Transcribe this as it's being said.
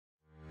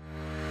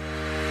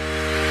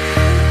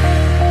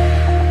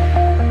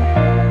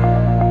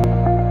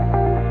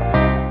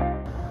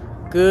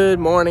Good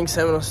morning,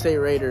 Seminole State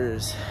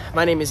Raiders.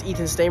 My name is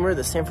Ethan Stamer,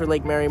 the Sanford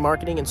Lake Mary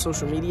Marketing and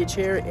Social Media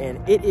Chair,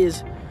 and it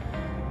is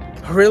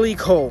really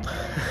cold.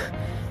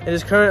 It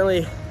is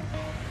currently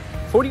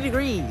 40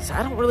 degrees.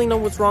 I don't really know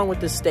what's wrong with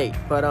this state,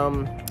 but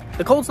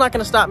the cold's not going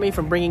to stop me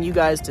from bringing you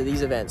guys to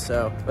these events.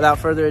 So without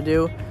further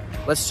ado,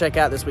 let's check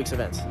out this week's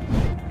events.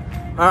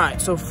 All right,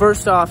 so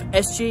first off,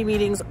 SGA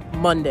meetings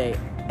Monday.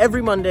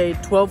 Every Monday,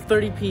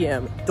 12:30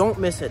 p.m. Don't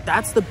miss it.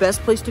 That's the best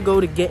place to go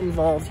to get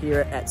involved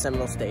here at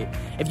Seminole State.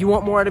 If you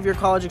want more out of your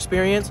college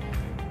experience,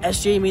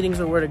 SGA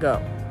meetings are where to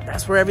go.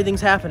 That's where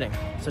everything's happening,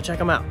 so check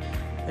them out.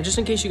 And just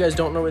in case you guys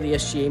don't know where the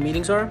SGA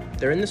meetings are,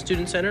 they're in the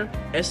Student Center,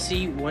 SC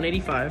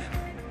 185.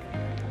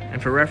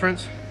 And for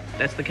reference,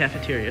 that's the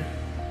cafeteria.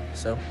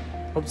 So,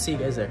 hope to see you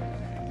guys there.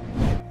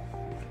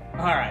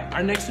 All right,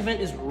 our next event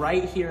is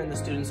right here in the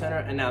Student Center,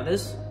 and now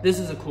this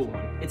is a cool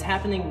one. It's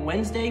happening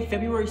Wednesday,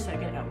 February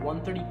 2nd at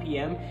 1:30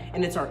 p.m.,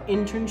 and it's our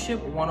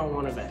Internship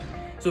 101 event.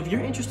 So if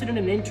you're interested in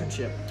an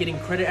internship, getting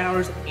credit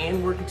hours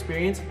and work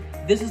experience,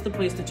 this is the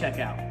place to check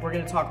out. We're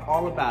gonna talk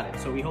all about it,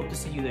 so we hope to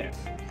see you there.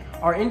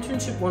 Our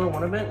Internship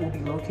 101 event will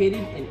be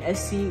located in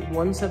SC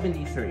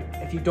 173.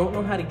 If you don't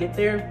know how to get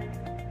there,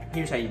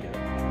 here's how you do it.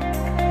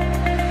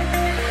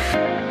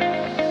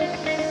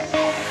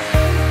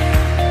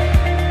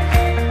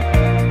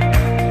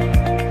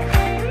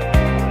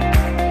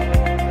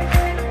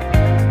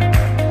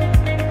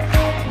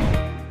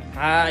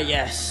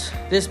 Yes,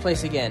 this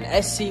place again,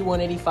 SC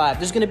 185.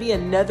 There's going to be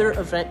another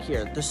event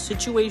here. The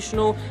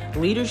Situational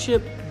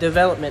Leadership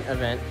Development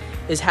event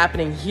is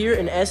happening here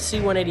in SC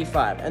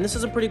 185, and this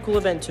is a pretty cool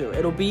event too.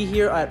 It'll be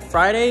here at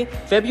Friday,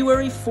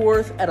 February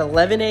 4th at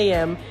 11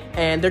 a.m.,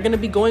 and they're going to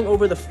be going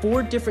over the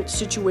 4 different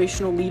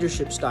situational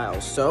leadership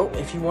styles. So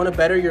if you want to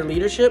better your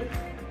leadership,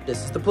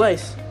 this is the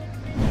place.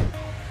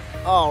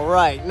 All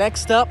right,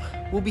 next up,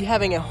 we'll be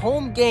having a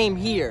home game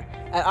here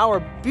at our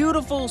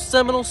beautiful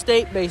Seminole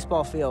State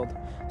baseball field.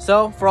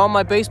 So, for all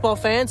my baseball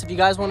fans, if you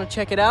guys want to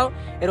check it out,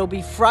 it'll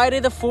be Friday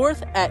the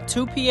 4th at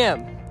 2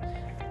 p.m.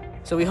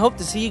 So we hope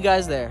to see you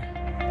guys there.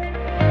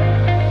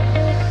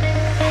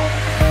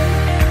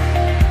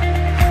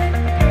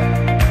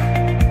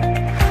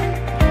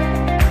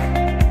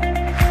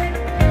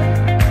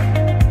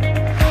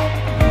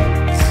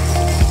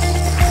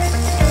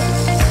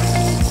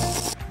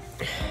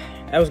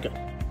 That was good.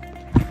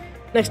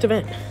 Next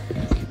event.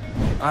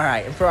 All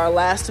right, and for our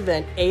last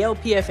event,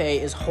 ALPFA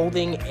is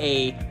holding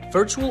a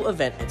virtual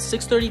event at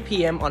 6:30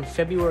 p.m. on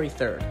February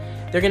 3rd.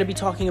 They're going to be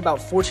talking about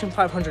Fortune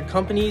 500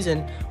 companies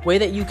and way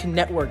that you can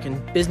network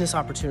and business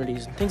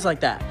opportunities and things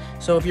like that.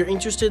 So if you're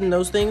interested in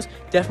those things,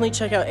 definitely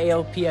check out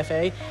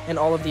ALPFA and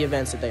all of the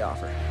events that they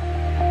offer.